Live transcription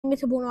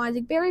Mr. Bruno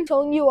Isaac Berry,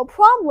 showing you a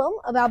problem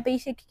about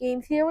basic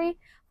game theory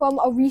from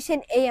a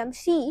recent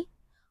AMC.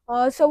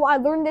 So I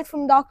learned it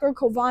from Dr.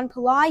 Kovan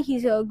Pillai.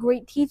 He's a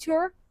great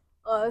teacher,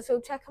 so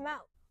check him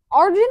out.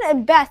 Arjun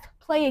and Beth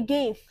play a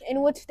game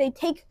in which they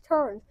take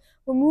turns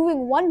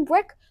removing one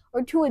brick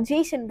or two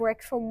adjacent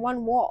bricks from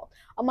one wall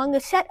among a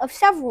set of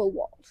several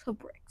walls of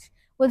bricks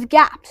with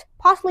gaps,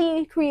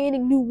 possibly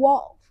creating new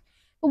walls.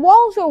 The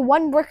walls are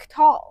 1 brick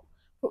tall.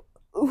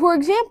 For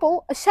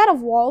example, a set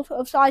of walls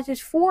of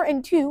sizes 4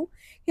 and 2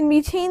 can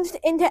be changed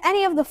into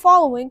any of the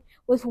following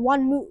with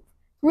one move: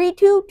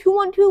 3-2,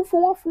 2-1-2,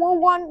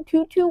 4-4-1,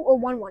 2-2, or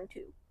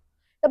 1-1-2.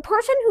 The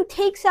person who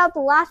takes out the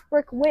last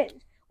brick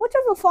wins. Which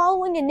of the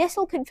following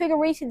initial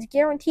configurations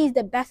guarantees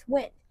that Beth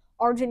wins?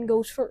 Arjun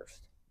goes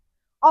first.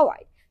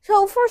 Alright,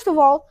 so first of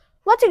all,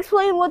 let's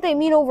explain what they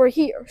mean over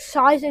here.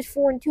 Sizes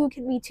 4 and 2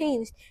 can be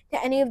changed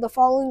to any of the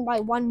following by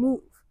one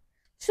move.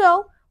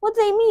 So, what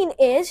they mean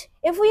is,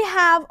 if we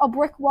have a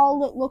brick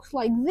wall that looks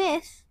like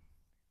this,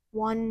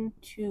 1,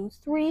 2,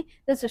 3,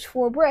 this is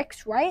 4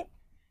 bricks, right?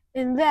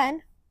 And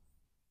then,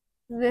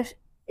 this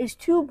is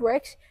 2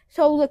 bricks,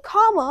 so the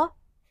comma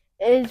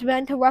is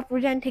meant to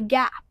represent a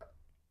gap.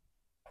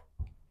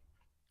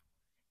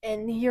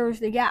 And here's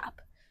the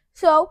gap.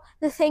 So,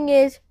 the thing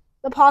is,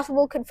 the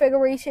possible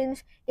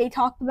configurations they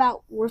talked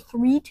about were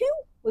 3-2,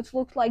 which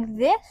looks like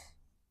this.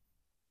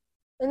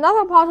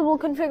 Another possible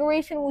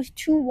configuration was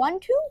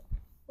 2-1-2,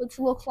 which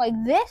looks like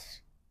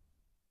this.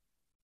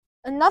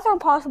 Another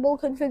possible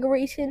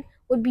configuration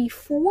would be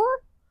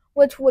 4,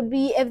 which would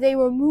be if they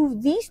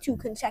remove these 2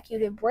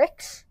 consecutive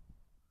bricks.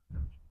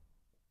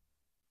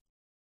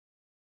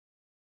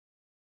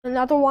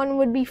 Another one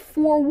would be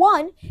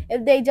 4-1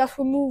 if they just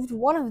removed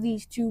one of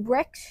these 2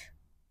 bricks.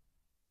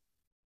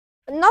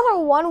 Another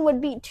one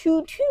would be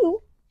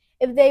 2-2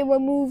 if they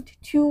removed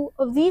 2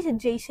 of these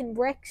adjacent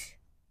bricks.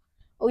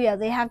 Oh yeah,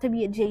 they have to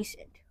be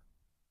adjacent.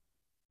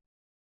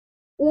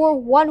 Or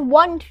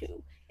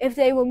 1-1-2 if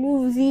they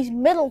remove these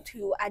middle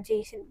 2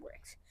 adjacent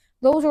bricks.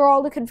 Those are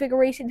all the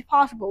configurations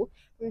possible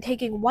from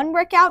taking 1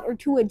 brick out or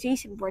 2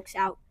 adjacent bricks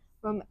out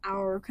from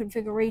our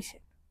configuration.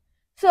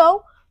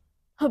 So,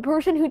 a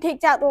person who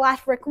takes out the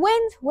last brick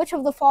wins. Which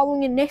of the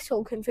following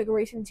initial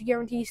configurations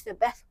guarantees the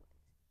best win?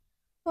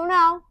 So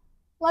now,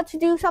 let's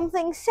do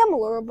something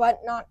similar but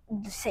not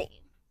the same.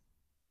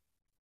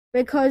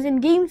 Because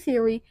in game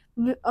theory,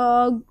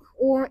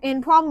 or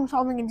in problem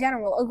solving in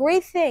general, a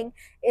great thing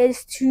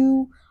is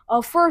to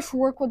first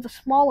work with a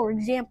smaller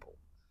example.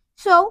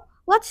 So,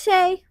 let's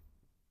say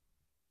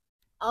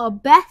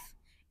Beth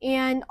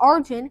and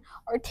Arjun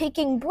are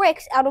taking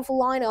bricks out of a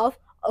line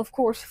of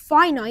course,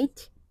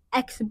 finite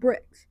x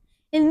bricks.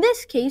 In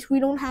this case, we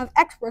don't have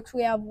x bricks,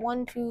 we have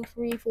 1, 2,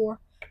 3, 4,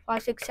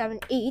 5, 6, 7,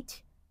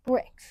 8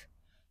 bricks.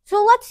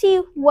 So let's see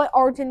what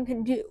Arjun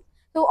can do.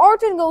 So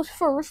Arjun goes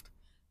first,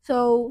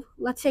 so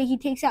let's say he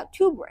takes out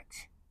 2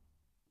 bricks.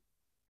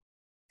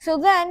 So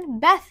then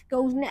Beth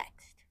goes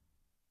next.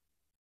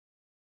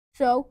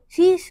 So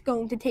she's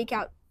going to take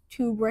out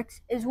 2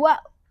 bricks as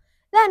well.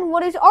 Then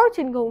what is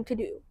Arjun going to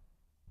do?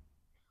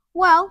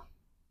 Well,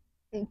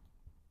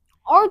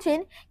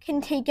 Arjun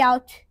can take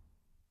out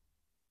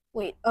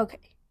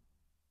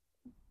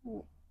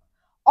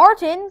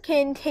Arjun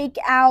can take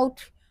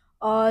out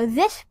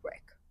this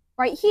brick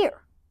right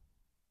here,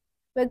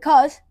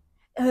 because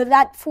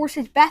that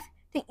forces Beth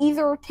to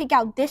either take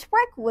out this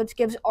brick, which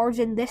gives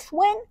Arjun this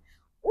win,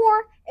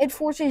 or it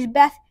forces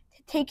Beth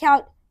to take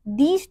out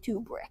these 2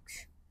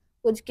 bricks,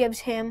 which gives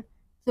him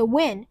the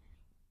win,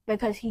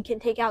 because he can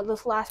take out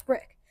this last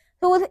brick.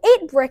 So with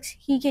 8 bricks,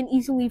 he can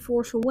easily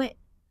force a win.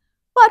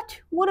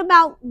 But what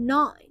about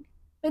 9?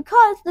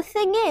 Because the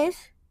thing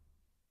is,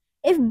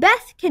 if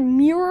Beth can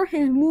mirror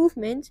his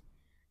movement,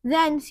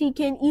 then she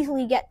can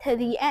easily get to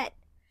the end.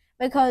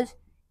 Because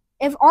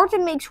if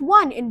Arjun makes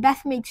 1 and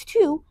Beth makes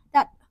 2,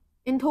 that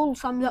in total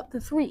sums up to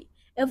 3.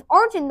 If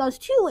Arjun does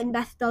 2 and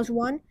Beth does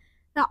 1,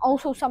 that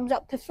also sums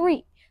up to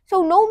 3.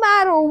 So no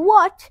matter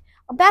what,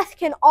 Beth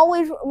can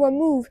always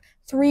remove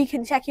 3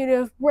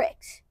 consecutive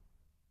bricks,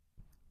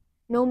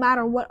 no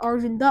matter what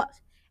Arjun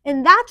does.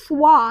 And that's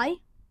why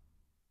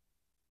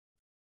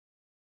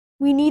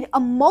we need a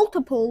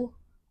multiple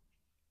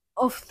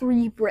of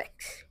 3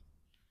 bricks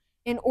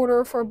in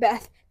order for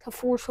Beth to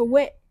force a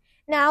win.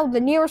 Now,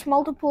 the nearest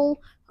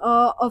multiple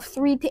of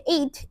 3 to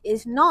 8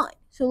 is 9.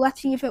 So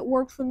let's see if it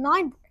works with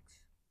 9 bricks.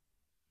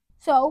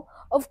 So,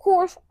 of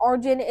course,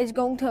 Arjun is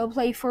going to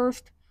play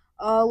first.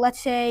 Let's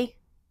say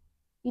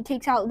he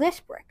takes out this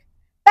brick.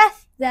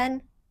 Beth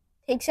then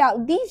takes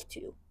out these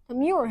 2 to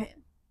mirror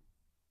him.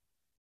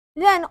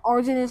 Then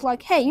Arjun is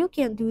like, hey, you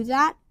can't do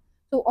that.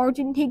 So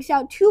Arjun takes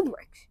out 2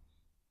 bricks.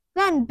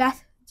 Then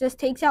Beth just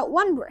takes out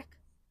 1 brick.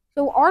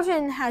 So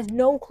Arjun has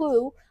no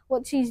clue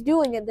what she's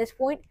doing at this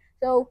point.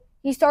 So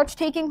he starts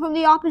taking from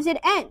the opposite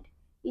end.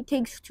 He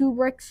takes 2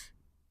 bricks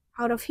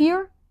out of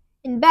here,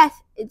 and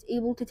Beth is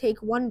able to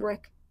take 1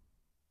 brick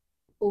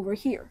over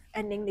here,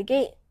 ending the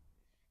game.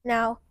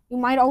 Now, you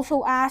might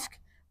also ask,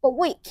 but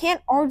wait,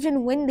 can't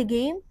Arjun win the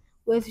game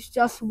with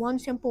just 1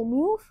 simple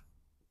move?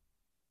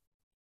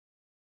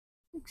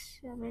 6,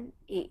 7,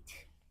 8.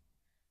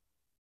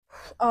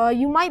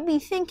 You might be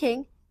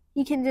thinking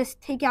he can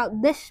just take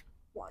out this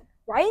one,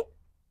 right?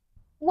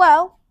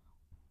 Well,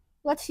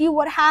 let's see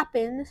what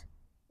happens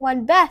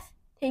when Beth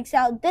takes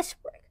out this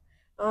brick.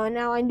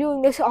 Now I'm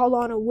doing this all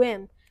on a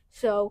whim,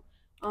 so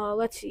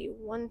let's see.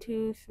 1,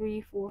 2,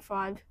 3, 4,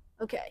 5.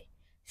 Okay,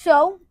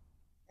 so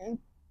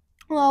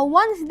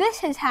once this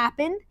has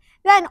happened,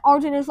 then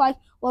Arjun is like,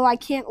 well, I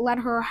can't let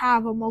her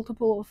have a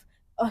multiple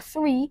of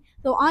 3,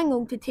 so I'm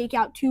going to take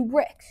out 2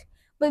 bricks.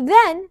 But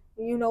then,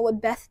 you know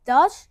what Beth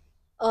does?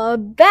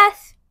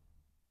 Beth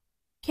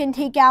can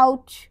take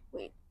out,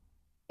 wait,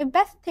 if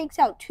Beth takes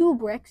out 2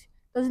 bricks,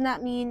 doesn't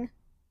that mean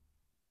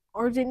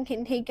Arjun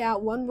can take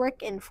out 1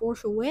 brick and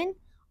force a win?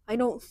 I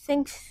don't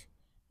think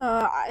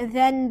so.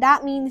 Then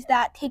that means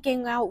that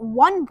taking out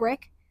 1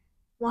 brick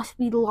must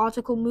be the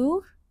logical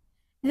move.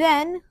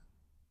 Then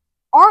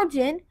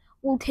Arjun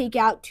will take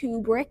out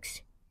 2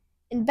 bricks,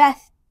 and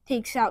Beth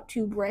takes out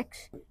 2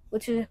 bricks,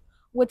 which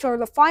are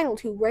the final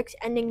 2 bricks,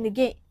 ending the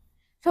game.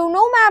 So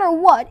no matter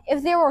what,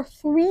 if there are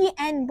 3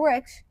 end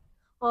bricks,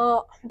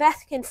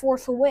 Beth can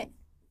force a win.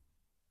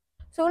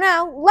 So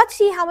now, let's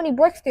see how many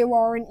bricks there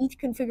are in each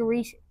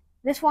configuration.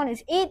 This one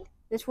is 8,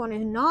 this one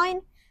is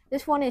 9,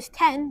 this one is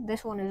 10,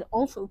 this one is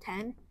also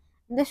 10,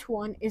 and this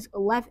one is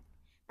 11.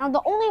 Now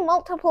the only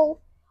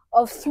multiple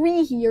of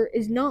 3 here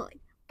is 9.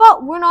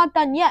 But we're not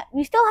done yet.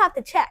 We still have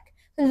to check,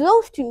 because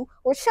those two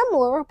were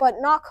similar, but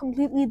not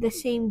completely the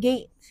same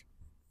games.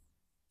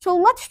 So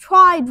let's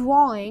try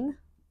drawing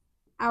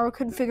our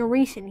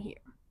configuration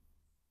here,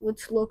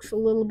 which looks a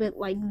little bit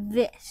like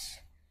this.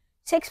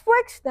 6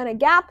 bricks, then a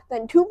gap,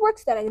 then 2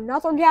 bricks, then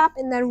another gap,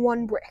 and then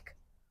 1 brick.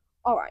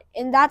 Alright,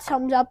 and that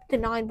sums up to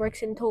 9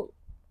 bricks in total.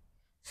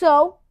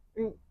 So,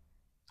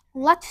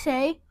 let's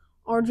say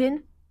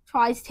Arjun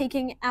tries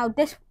taking out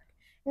this brick.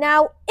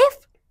 Now,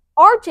 if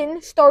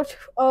Arjun starts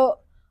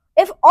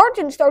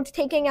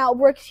taking out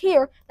bricks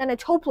here, then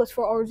it's hopeless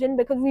for Arjun,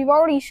 because we've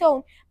already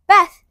shown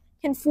Beth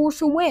can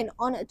force a win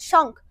on a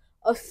chunk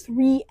of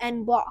 3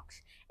 end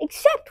blocks,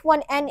 except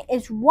when n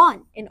is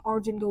 1 and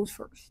Arjun goes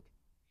first.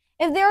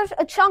 If there's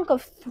a chunk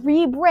of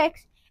 3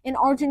 bricks and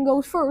Arjun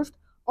goes first,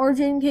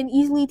 Arjun can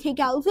easily take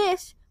out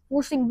this,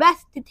 forcing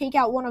Beth to take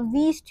out one of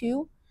these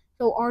 2,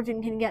 so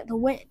Arjun can get the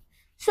win.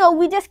 So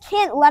we just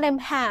can't let him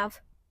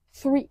have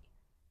 3.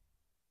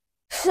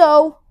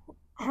 So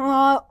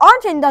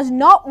Arjun does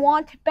not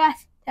want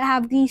Beth to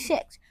have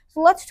d6. So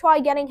let's try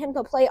getting him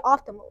to play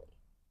optimally.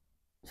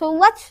 So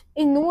let's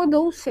ignore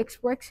those 6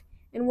 bricks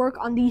and work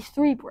on these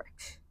 3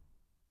 bricks.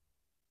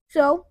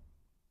 So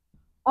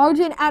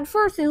Arjun at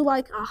first is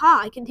like,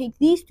 aha, I can take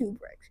these 2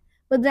 bricks.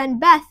 But then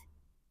Beth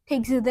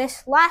takes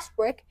this last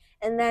brick,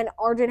 and then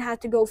Arjun has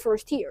to go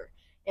first here,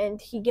 and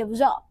he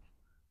gives up.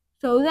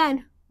 So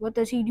then, what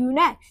does he do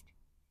next?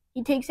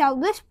 He takes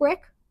out this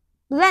brick,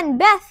 but then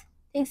Beth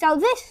takes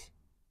out this,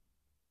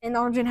 and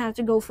Arjun has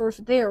to go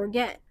first there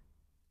again.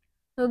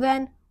 So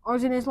then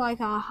Arjun is like,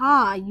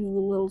 aha, you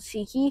little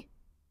cheeky,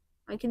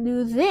 I can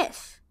do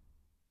this.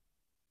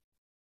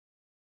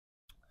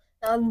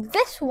 Now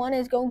this one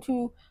is going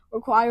to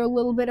require a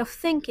little bit of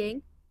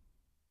thinking,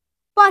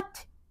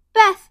 but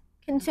Beth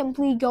can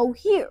simply go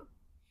here.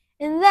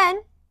 And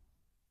then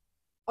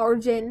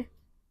Arjun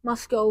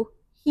must go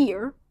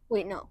here.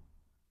 Wait, no.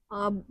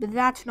 But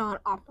that's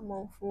not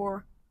optimal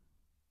for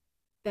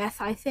Beth,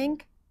 I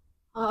think.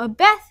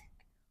 Beth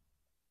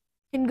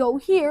can go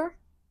here,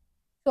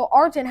 so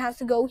Arjun has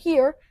to go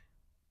here,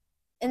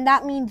 and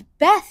that means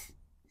Beth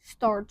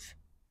starts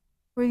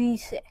for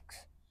d6.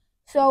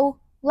 So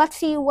let's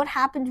see what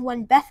happens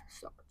when Beth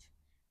starts.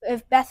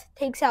 If Beth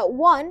takes out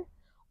 1,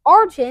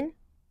 Arjun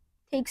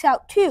takes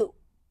out 2.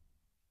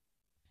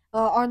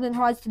 Arjun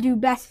tries to do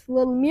Beth's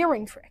little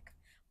mirroring trick,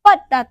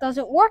 but that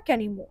doesn't work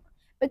anymore,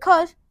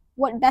 because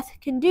what Beth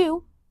can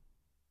do,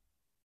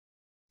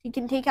 he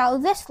can take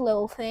out this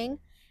little thing,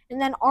 and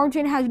then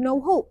Arjun has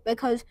no hope,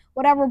 because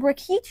whatever brick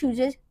he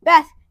chooses,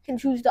 Beth can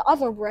choose the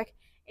other brick,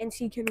 and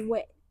she can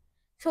win.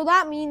 So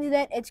that means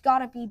that it's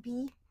gotta be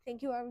B.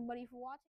 Thank you everybody for watching.